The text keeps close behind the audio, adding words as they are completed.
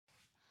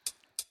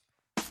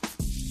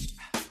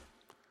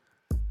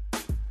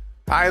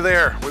Hi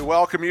there. We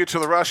welcome you to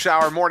the Rush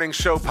Hour Morning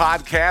Show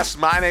podcast.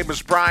 My name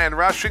is Brian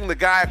Rushing. The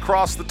guy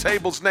across the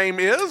table's name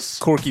is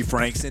Corky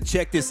Franks. And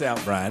check this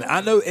out, Brian. I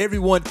know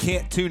everyone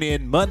can't tune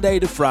in Monday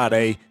to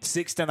Friday,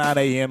 6 to 9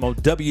 a.m. on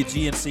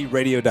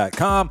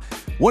WGNCradio.com,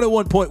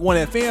 101.1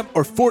 FM,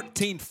 or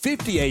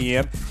 1450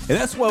 a.m. And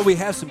that's why we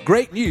have some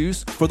great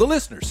news for the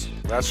listeners.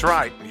 That's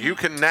right. You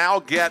can now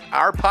get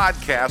our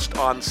podcast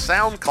on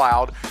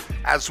SoundCloud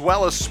as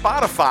well as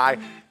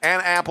Spotify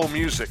and Apple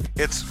Music.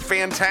 It's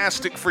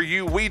fantastic for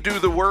you. We do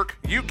the work.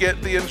 You get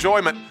the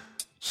enjoyment.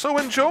 So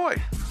enjoy.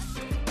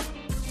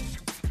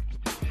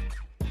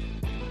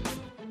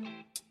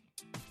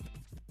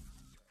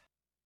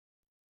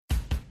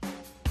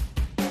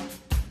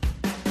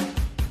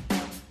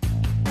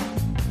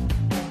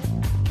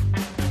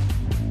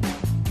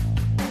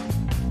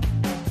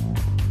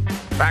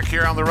 Back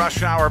here on the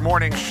Rush Hour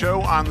Morning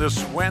Show on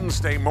this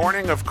Wednesday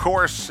morning. Of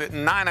course, at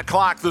 9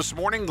 o'clock this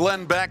morning,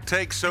 Glenn Beck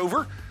takes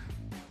over.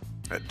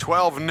 At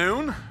 12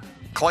 noon,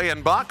 Clay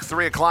and Buck.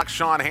 3 o'clock,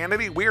 Sean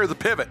Hannity. We are the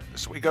pivot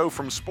as we go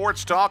from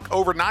sports talk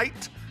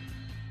overnight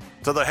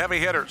to the heavy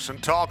hitters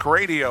and talk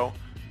radio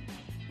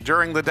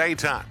during the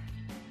daytime.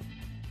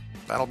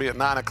 That'll be at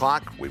 9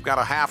 o'clock. We've got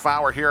a half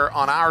hour here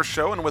on our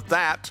show, and with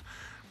that,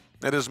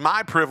 it is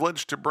my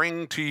privilege to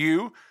bring to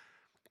you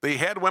the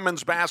head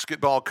women's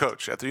basketball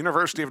coach at the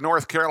University of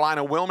North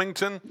Carolina,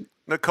 Wilmington,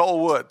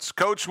 Nicole Woods.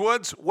 Coach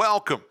Woods,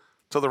 welcome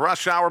to the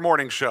Rush Hour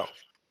Morning Show.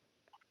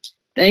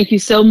 Thank you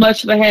so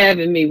much for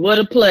having me. What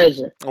a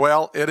pleasure.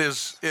 Well, it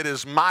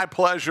is my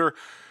pleasure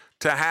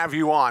to have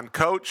you on.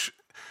 Coach,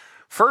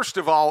 first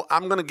of all,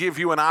 I'm going to give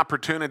you an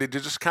opportunity to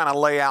just kind of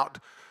lay out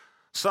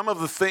some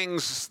of the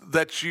things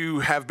that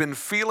you have been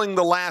feeling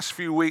the last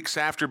few weeks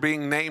after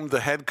being named the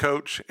head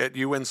coach at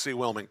UNC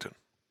Wilmington.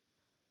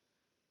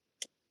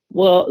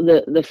 Well,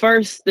 the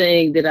first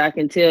thing that I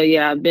can tell you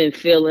I've been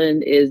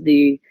feeling is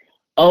the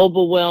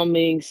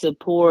overwhelming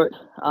support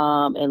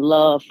and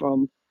love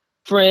from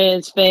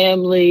friends,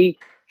 family,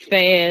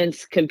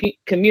 fans,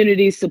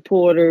 community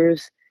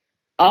supporters,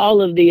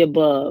 all of the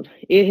above.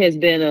 It has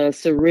been a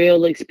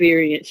surreal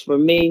experience for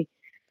me.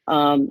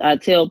 I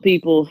tell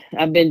people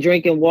I've been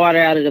drinking water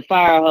out of the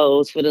fire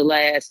hose for the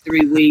last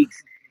 3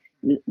 weeks.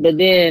 But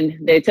then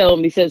they told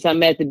me since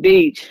I'm at the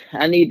beach,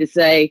 I need to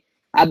say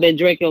I've been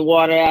drinking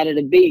water out of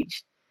the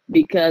beach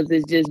because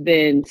it's just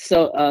been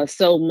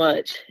so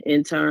much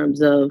in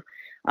terms of,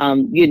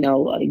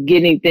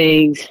 getting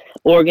things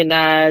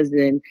organized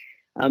and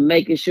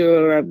making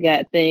sure I've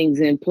got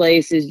things in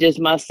place. It's just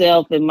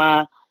myself and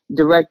my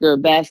director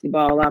of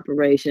basketball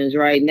operations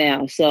right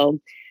now. So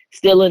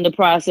still in the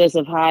process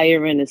of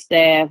hiring a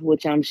staff,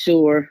 which I'm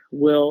sure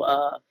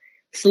will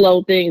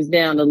slow things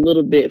down a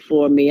little bit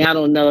for me. I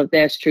don't know if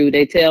that's true.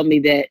 They tell me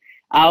that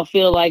I'll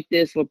feel like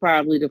this for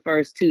probably the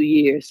first 2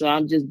 years. So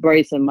I'm just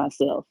bracing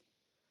myself.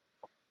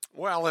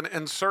 Well,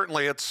 and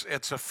certainly it's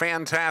a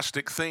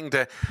fantastic thing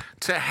to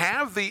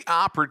have the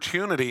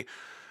opportunity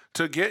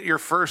to get your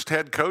first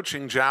head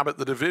coaching job at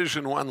the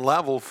Division I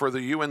level for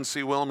the UNC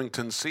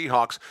Wilmington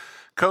Seahawks.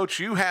 Coach,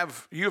 you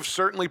have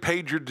certainly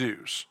paid your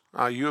dues.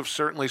 You have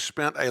certainly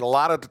spent a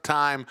lot of the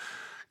time,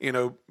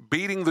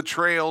 beating the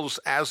trails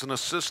as an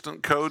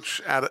assistant coach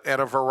at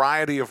a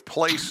variety of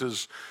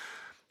places.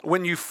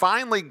 When you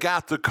finally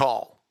got the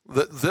call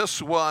that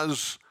this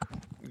was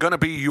going to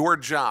be your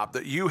job,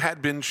 that you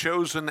had been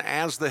chosen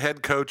as the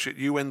head coach at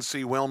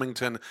UNC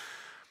Wilmington,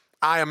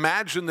 I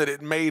imagine that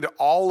it made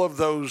all of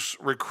those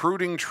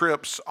recruiting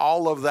trips,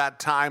 all of that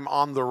time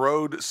on the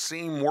road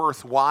seem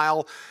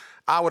worthwhile.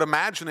 I would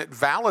imagine it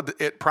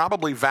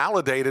probably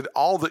validated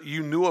all that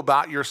you knew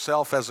about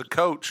yourself as a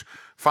coach,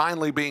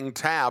 finally being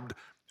tabbed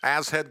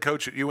as head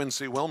coach at UNC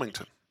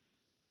Wilmington.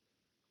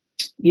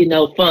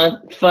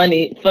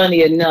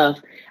 Funny enough,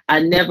 I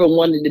never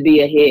wanted to be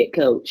a head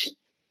coach.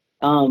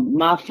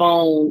 My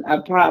phone,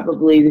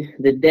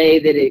 the day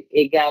that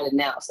it got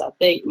announced, I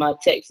think my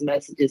text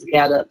messages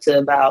got up to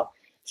about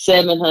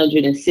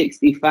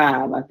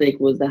 765, I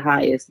think was the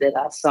highest that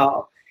I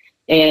saw.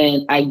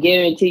 And I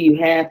guarantee you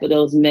half of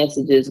those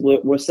messages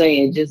were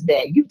saying just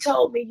that. You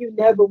told me you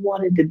never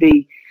wanted to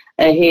be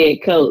a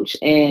head coach.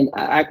 And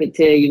I could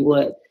tell you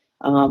what,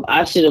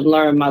 I should have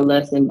learned my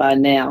lesson by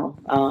now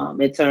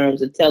in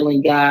terms of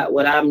telling God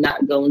what I'm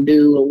not going to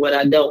do or what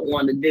I don't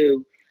want to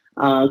do.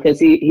 Because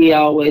he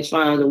always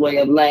finds a way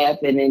of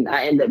laughing, and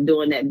I end up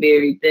doing that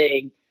very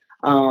thing.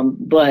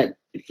 But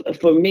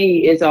for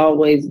me, it's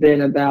always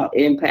been about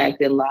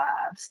impacting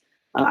lives.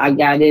 I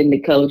got into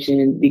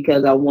coaching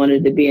because I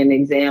wanted to be an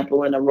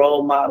example and a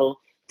role model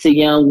to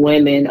young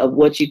women of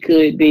what you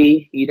could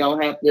be. You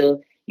don't have to,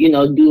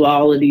 do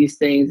all of these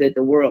things that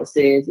the world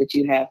says that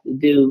you have to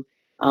do.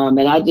 And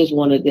I just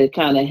wanted to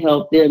kind of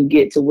help them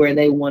get to where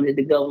they wanted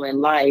to go in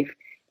life,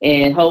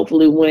 and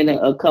hopefully win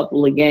a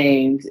couple of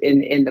games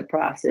in the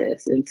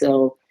process. And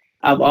so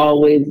I've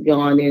always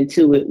gone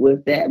into it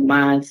with that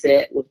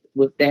mindset,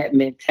 with that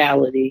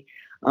mentality.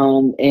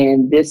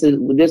 And this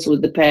was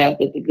the path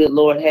that the good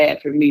Lord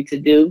had for me to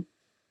do.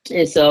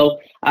 And so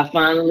I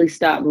finally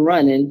stopped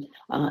running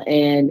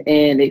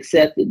and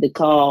accepted the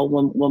call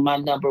when my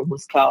number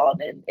was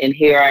called, and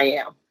here I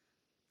am.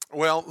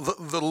 Well,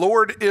 the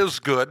Lord is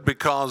good,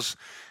 because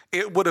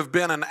it would have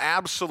been an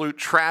absolute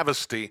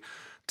travesty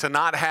to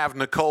not have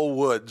Nicole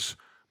Woods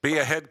be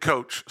a head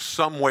coach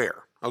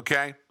somewhere.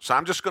 Okay, so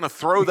I'm just going to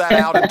throw that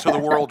out into the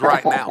world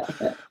right now.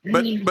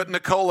 But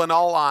Nicole, in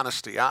all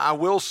honesty, I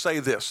will say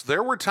this: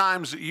 there were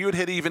times that you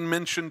had even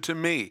mentioned to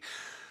me,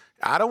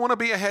 I don't want to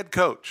be a head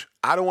coach.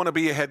 I don't want to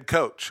be a head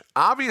coach.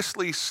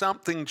 Obviously,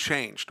 something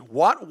changed.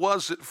 What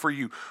was it for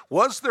you?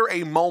 Was there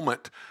a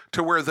moment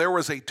to where there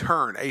was a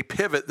turn, a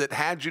pivot that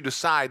had you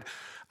decide,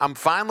 I'm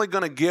finally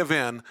going to give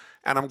in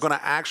and I'm going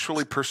to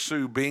actually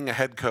pursue being a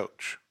head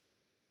coach?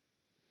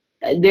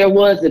 There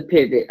was a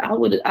pivot. I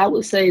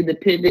would say the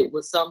pivot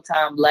was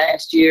sometime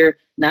last year,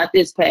 not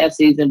this past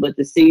season, but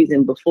the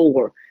season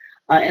before.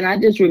 And I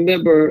just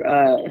remember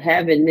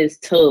having this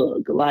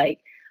tug, like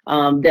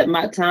that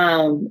my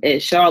time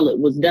at Charlotte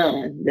was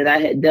done, that I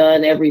had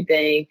done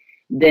everything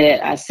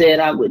that I said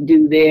I would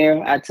do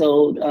there. I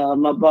told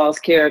my boss,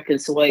 Kara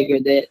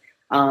Consueger, that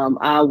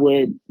I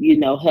would,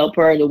 help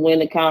her to win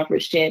the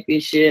conference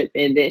championship,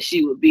 and that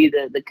she would be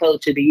the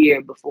coach of the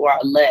year before I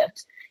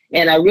left.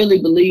 And I really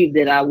believed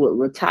that I would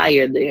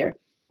retire there.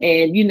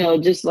 And,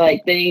 just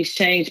like things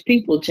change,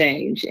 people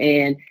change.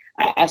 And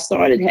I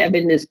started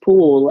having this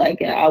pull,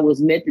 like I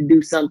was meant to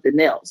do something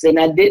else. And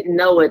I didn't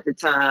know at the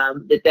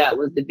time that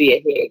was to be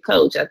a head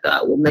coach. I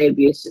thought, well,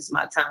 maybe it's just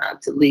my time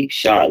to leave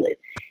Charlotte.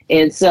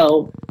 And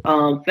so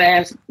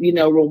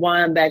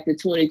rewind back to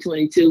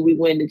 2022, we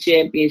win the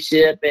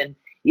championship. And,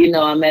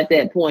 I'm at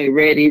that point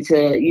ready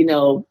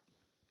to,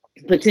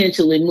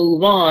 potentially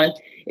move on.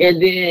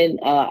 And then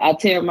I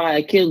tear my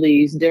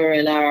Achilles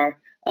during our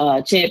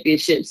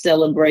championship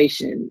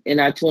celebration in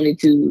our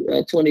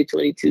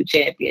 2022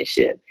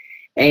 championship.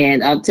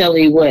 And I'm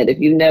telling you what, if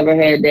you've never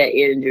had that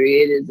injury,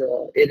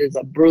 it is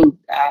a brute.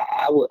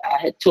 I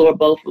had tore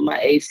both of my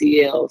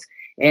ACLs,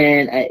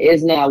 and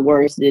it's not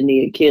worse than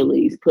the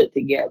Achilles put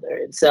together.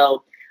 And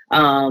so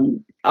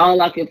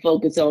all I could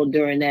focus on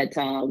during that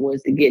time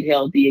was to get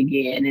healthy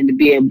again and to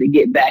be able to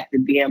get back to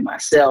being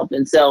myself.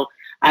 And so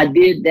I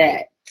did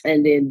that.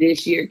 And then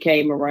this year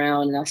came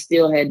around, and I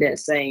still had that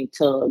same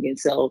tug. And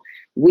so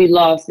we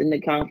lost in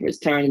the conference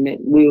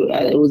tournament.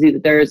 It was either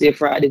Thursday or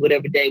Friday,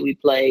 whatever day we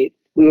played.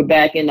 We were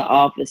back in the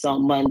office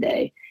on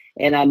Monday,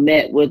 and I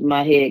met with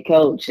my head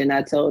coach, and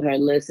I told her,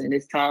 listen,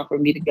 it's time for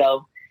me to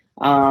go.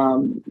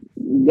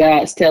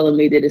 God's telling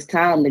me that it's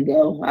time to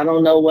go. I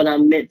don't know what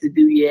I'm meant to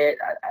do yet.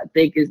 I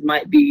think it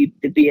might be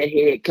to be a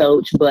head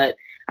coach, but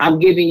I'm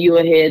giving you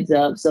a heads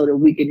up so that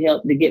we can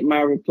help to get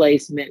my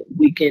replacement.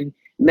 We can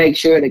make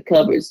sure the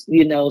cupboard's,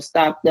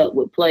 stocked up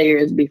with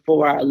players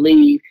before I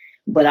leave.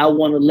 But I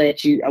want to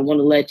let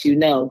you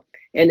know.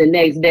 And the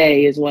next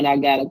day is when I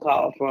got a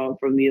call from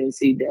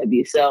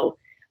UNCW. So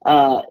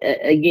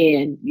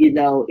again,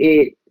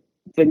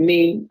 for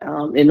me,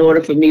 in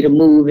order for me to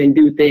move and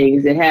do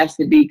things, it has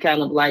to be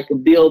kind of like a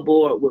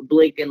billboard with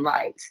blinking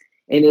lights,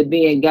 and it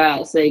being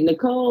God saying,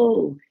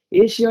 Nicole,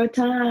 it's your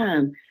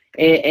time.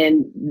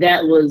 And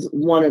that was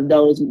one of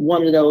those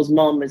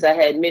moments. I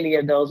had many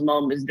of those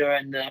moments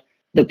during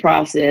the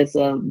process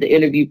of the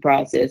interview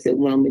process at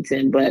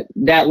Wilmington, but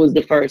that was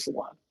the first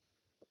one.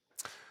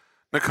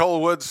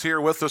 Nicole Woods here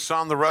with us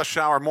on the Rush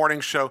Hour Morning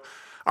Show.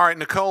 All right,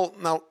 Nicole,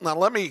 now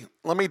let me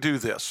do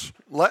this.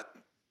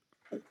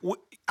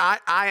 I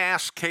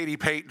asked Katie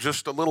Pate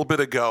just a little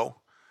bit ago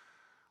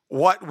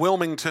what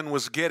Wilmington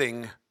was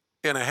getting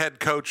in a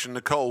head coach in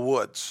Nicole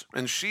Woods,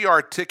 and she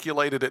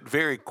articulated it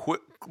very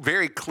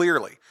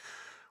clearly.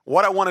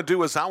 What I want to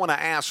do is I want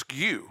to ask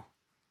you,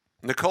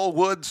 Nicole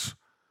Woods,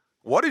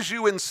 what is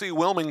UNC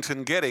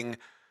Wilmington getting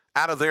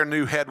out of their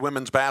new head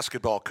women's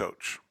basketball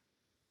coach?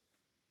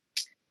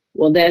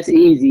 Well, that's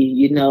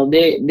easy.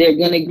 They're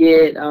going to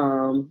get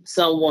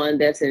someone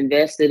that's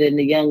invested in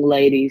the young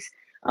ladies.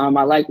 I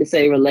like to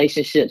say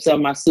relationships are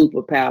my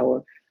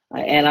superpower,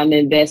 and I'm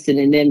invested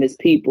in them as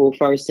people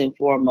first and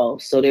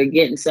foremost. So they're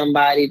getting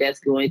somebody that's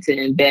going to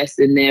invest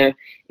in their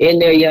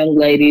young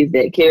ladies,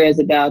 that cares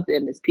about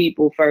them as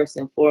people first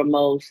and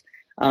foremost.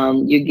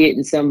 You're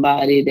getting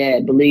somebody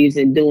that believes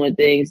in doing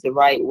things the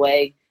right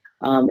way,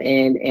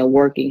 and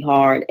working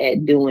hard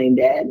at doing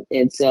that.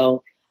 And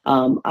so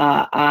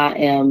I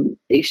am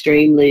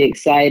extremely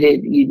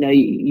excited.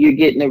 You're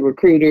getting a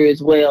recruiter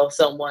as well,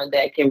 someone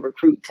that can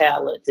recruit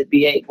talent to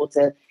be able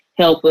to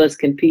help us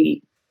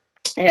compete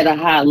at a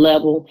high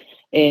level.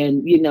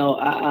 And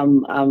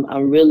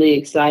I'm really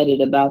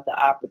excited about the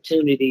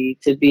opportunity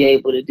to be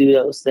able to do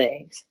those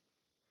things.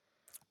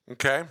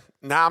 Okay,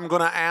 now I'm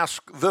going to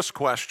ask this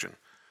question.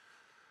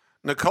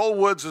 Nicole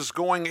Woods is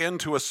going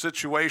into a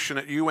situation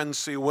at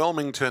UNC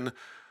Wilmington.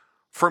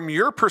 From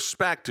your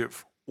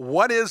perspective,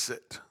 what is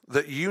it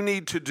that you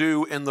need to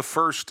do in the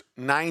first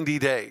 90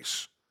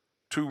 days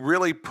to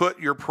really put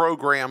your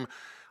program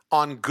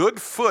on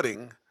good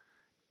footing,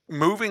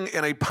 moving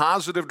in a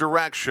positive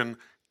direction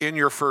in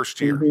your first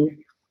year?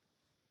 Mm-hmm.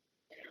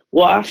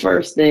 Well, our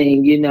first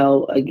thing,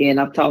 again,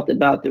 I've talked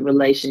about the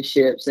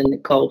relationships and the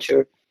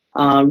culture.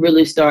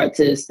 really start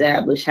to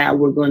establish how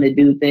we're going to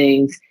do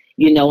things.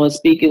 And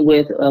speaking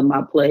with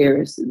my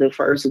players the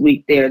first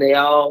week there, they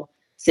all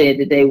said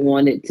that they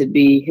wanted to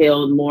be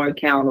held more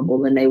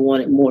accountable and they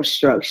wanted more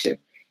structure.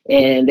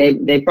 And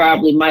they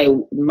probably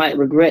might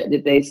regret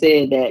that they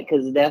said that,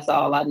 because that's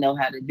all I know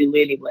how to do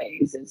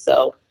anyways. And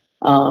so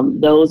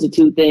those are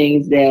two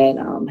things that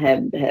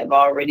have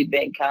already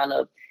been kind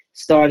of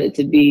started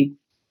to be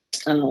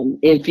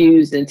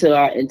infused into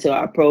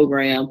our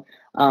program.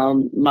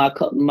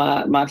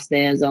 My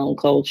stands on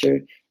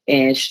culture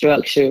and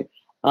structure.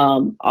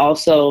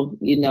 Also,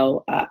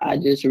 I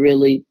just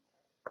really,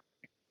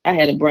 I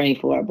had a brain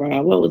for it,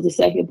 Brian. What was the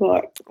second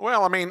part?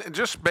 Well, I mean,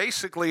 just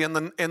basically in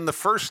the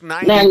first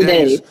 90 days.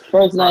 days.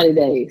 First Right. 90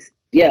 days.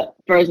 Yeah,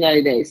 first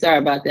 90 days. Sorry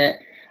about that.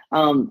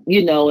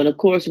 And of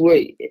course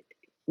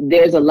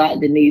there's a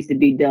lot that needs to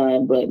be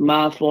done, but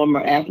my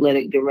former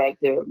athletic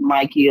director,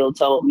 Mike Hill,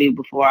 told me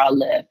before I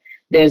left,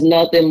 there's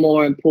nothing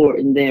more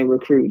important than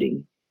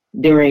recruiting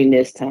during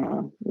this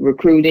time.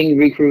 Recruiting,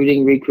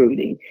 recruiting,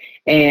 recruiting.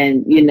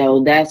 And,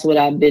 that's what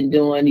I've been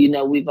doing.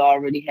 We've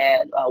already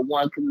had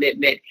one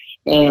commitment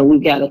and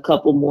we've got a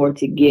couple more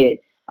to get.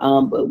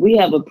 But we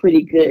have a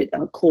pretty good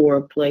core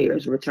of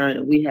players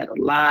returning. We had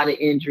a lot of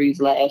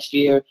injuries last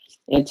year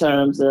in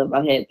terms of,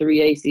 I had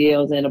 3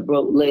 ACLs and a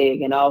broke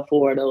leg, and all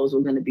 4 of those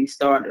were going to be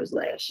starters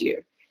last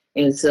year.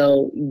 And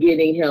so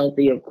getting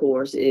healthy, of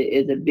course,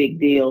 is a big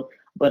deal,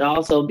 but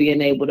also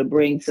being able to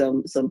bring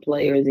some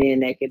players in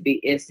that could be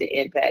instant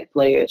impact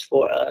players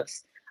for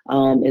us.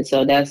 And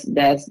so that's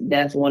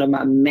one of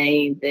my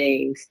main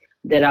things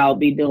that I'll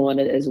be doing,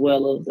 as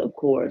well as, of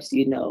course,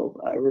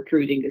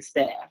 recruiting a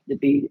staff to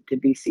be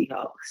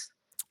Seahawks.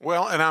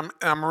 Well, and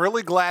I'm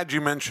really glad you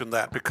mentioned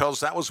that,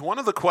 because that was one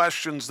of the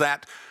questions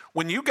that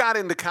when you got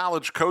into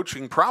college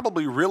coaching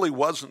probably really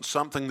wasn't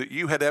something that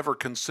you had ever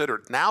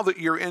considered. Now that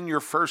you're in your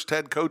first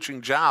head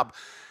coaching job,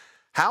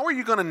 how are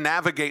you going to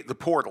navigate the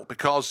portal?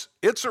 Because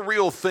it's a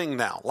real thing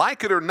now.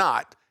 Like it or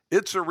not,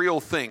 it's a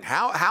real thing.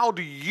 How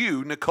do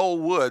you, Nicole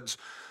Woods,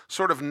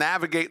 sort of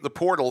navigate the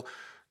portal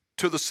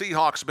to the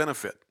Seahawks'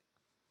 benefit?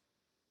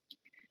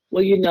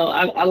 Well,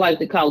 I like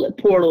to call it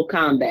portal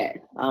combat,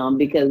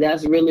 because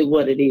that's really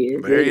what it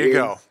is. There you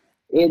go.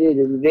 It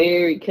is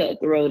very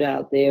cutthroat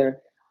out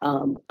there.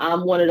 I'm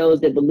one of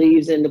those that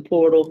believes in the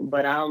portal,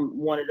 but I'm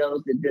one of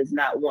those that does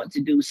not want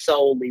to do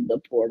solely the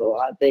portal.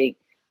 I think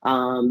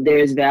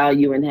there's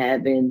value in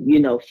having,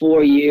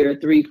 4-year,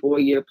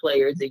 3-4 year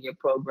players in your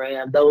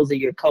program. Those are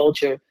your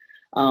culture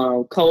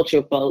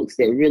folks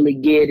that really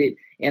get it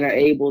and are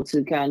able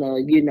to kind of,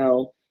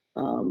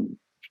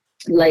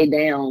 lay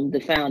down the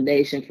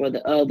foundation for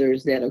the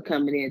others that are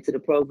coming into the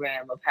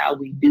program of how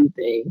we do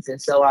things.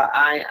 And so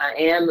I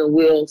am and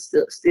will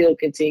still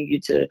continue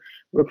to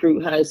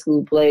recruit high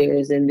school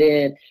players. And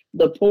then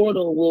the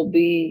portal will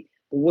be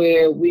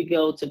where we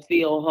go to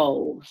fill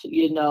holes.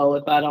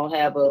 If I don't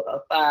have a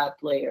 5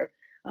 player,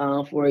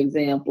 for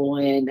example,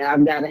 and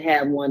I've got to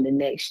have one the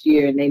next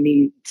year, and they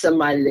need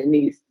somebody that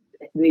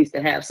needs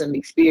to have some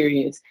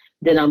experience,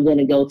 then I'm going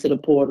to go to the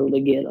portal to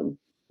get them.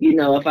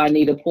 If I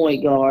need a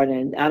point guard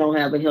and I don't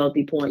have a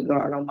healthy point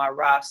guard on my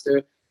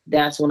roster,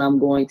 that's when I'm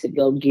going to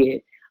go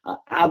get.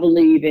 I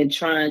believe in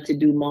trying to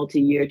do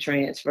multi-year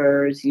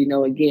transfers.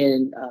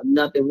 Again,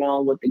 nothing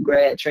wrong with the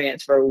grad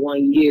transfer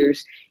 1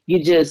 years.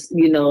 You just,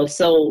 it's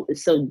so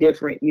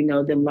different,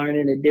 them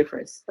learning a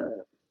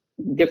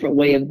different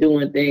way of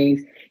doing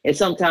things. And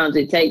sometimes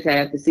it takes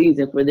half the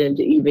season for them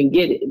to even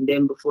get it. And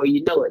then before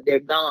you know it,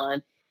 they're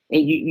gone.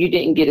 And you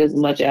didn't get as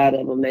much out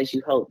of them as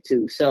you hoped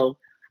to. So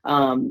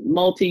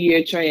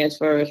multi-year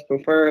transfers,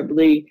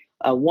 preferably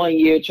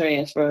 1-year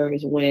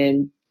transfers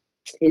when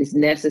it's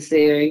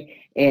necessary,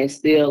 and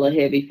still a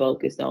heavy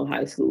focus on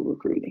high school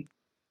recruiting.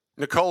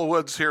 Nicole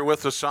Woods here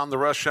with us on the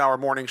Rush Hour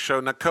Morning Show.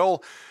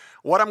 Nicole,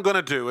 what I'm going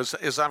to do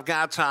is I've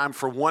got time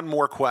for one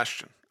more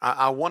question.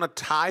 I want to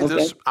tie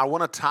this. I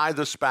want to tie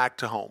this back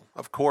to home.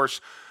 Of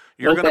course,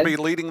 you're going to be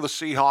leading the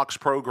Seahawks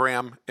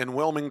program in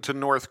Wilmington,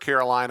 North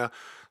Carolina.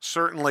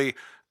 Certainly,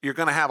 you're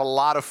going to have a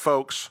lot of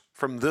folks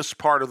from this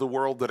part of the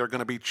world that are going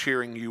to be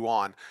cheering you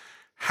on.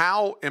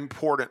 How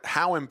important,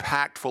 how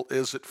impactful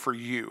is it for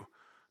you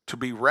to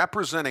be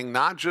representing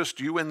not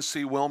just UNC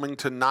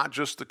Wilmington, not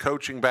just the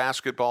coaching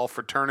basketball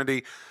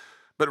fraternity,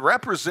 but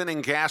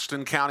representing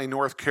Gaston County,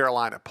 North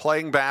Carolina,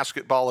 playing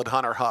basketball at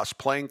Hunter Huss,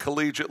 playing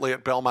collegiately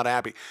at Belmont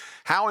Abbey?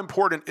 How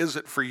important is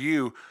it for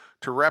you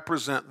to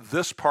represent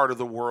this part of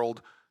the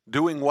world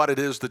doing what it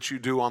is that you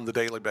do on the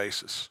daily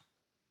basis?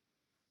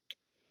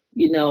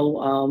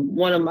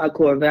 One of my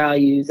core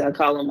values, I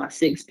call them my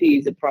 6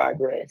 P's of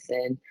progress.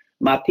 And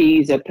my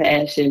P's are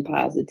passion,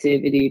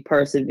 positivity,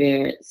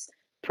 perseverance,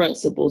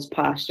 principles,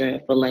 posture,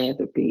 and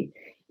philanthropy.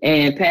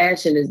 And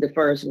passion is the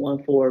first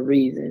one for a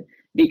reason,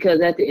 because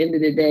at the end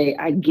of the day,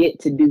 I get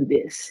to do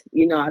this.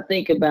 I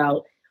think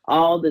about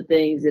all the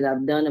things that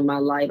I've done in my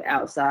life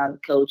outside of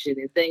coaching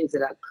and things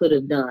that I could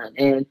have done.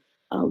 And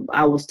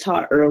I was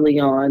taught early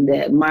on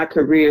that my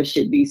career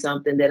should be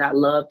something that I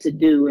love to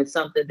do and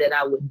something that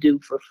I would do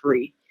for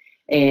free.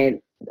 And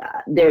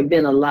there have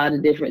been a lot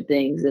of different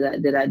things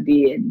that I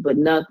did, but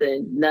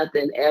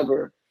nothing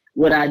ever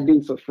would I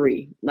do for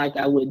free like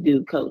I would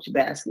do coach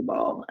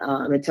basketball,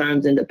 in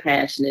terms of the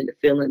passion and the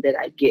feeling that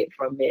I get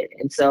from it.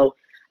 And so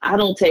I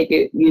don't take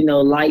it,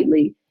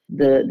 lightly,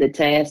 the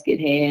task at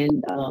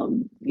hand.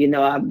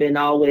 I've been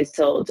always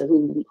told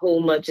to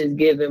whom much is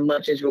given,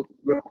 much is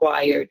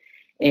required.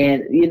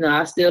 And,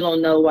 I still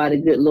don't know why the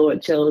good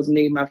Lord chose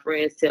me. My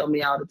friends tell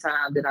me all the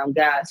time that I'm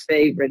God's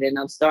favorite, and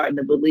I'm starting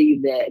to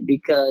believe that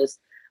because,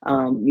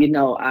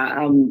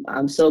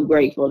 I'm so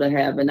grateful to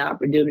have an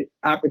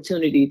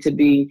opportunity to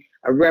be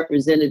a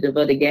representative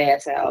of the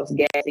Gas House,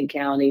 Gaston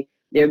County.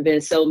 There have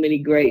been so many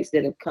greats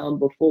that have come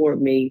before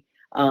me,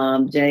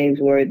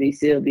 James Worthy,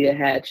 Sylvia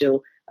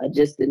Hatchell,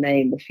 just to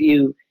name a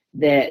few,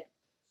 that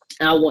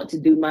I want to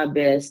do my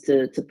best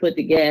to put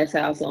the Gas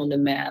House on the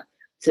map,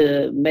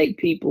 to make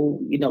people,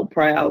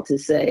 proud to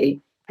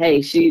say,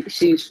 hey,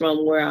 she's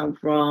from where I'm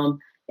from,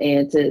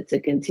 and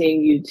to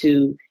continue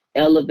to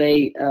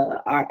elevate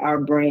our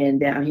brand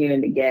down here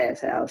in the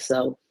Gas House.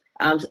 So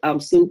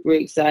I'm super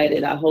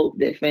excited. I hope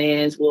that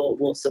fans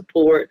will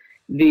support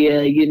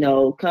via,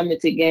 coming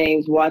to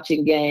games,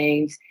 watching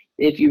games.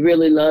 If you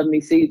really love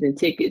me, season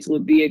tickets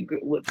would be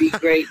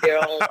great. They're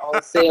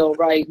on sale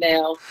right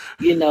now.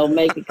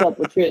 Make a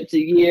couple trips a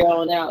year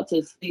on out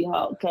to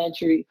Seahawk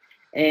country.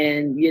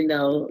 And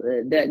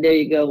that there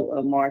you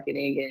go,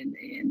 marketing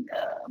and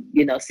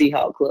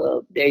Seahawk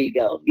Club. There you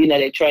go.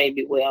 They trained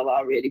me well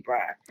already,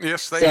 Brian.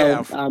 Yes, they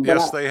have.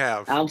 They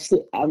have. I'm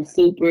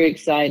super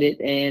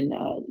excited, and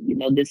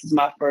this is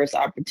my first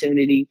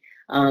opportunity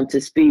to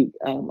speak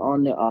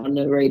on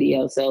the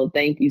radio. So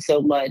thank you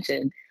so much,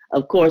 and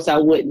of course I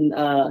wouldn't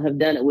have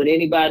done it with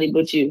anybody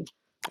but you.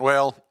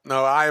 Well,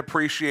 no, I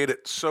appreciate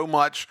it so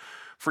much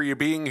for you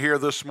being here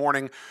this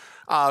morning.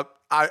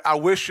 I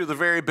wish you the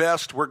very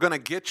best. We're going to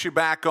get you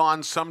back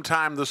on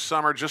sometime this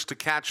summer just to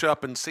catch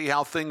up and see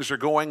how things are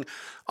going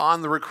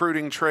on the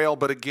recruiting trail.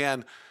 But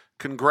again,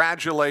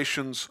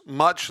 congratulations.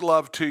 Much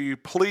love to you.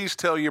 Please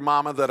tell your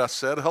mama that I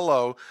said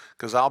hello,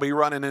 because I'll be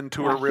running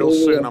into her real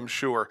soon, I'm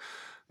sure.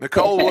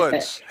 Nicole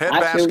Woods, head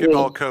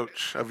basketball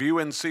coach of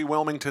UNC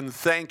Wilmington,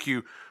 thank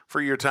you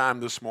for your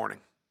time this morning.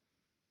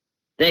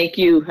 Thank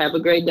you. Have a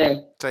great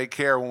day. Take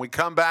care. When we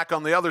come back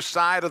on the other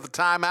side of the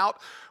timeout,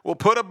 we'll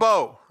put a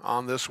bow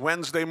on this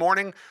Wednesday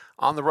morning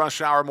on the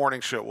Rush Hour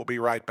Morning Show. We'll be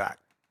right back.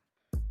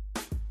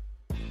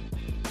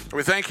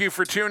 We thank you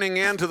for tuning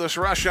in to this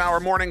Rush Hour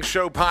Morning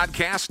Show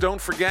podcast. Don't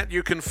forget,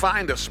 you can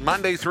find us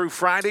Monday through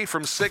Friday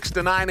from 6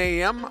 to 9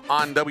 a.m.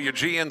 on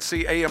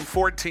WGNC AM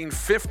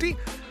 1450,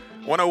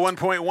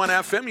 101.1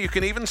 FM. You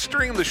can even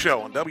stream the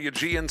show on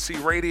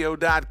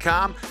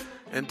WGNCradio.com.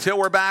 Until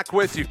we're back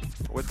with you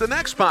with the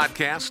next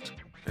podcast,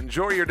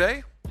 enjoy your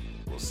day.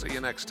 We'll see you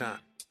next time.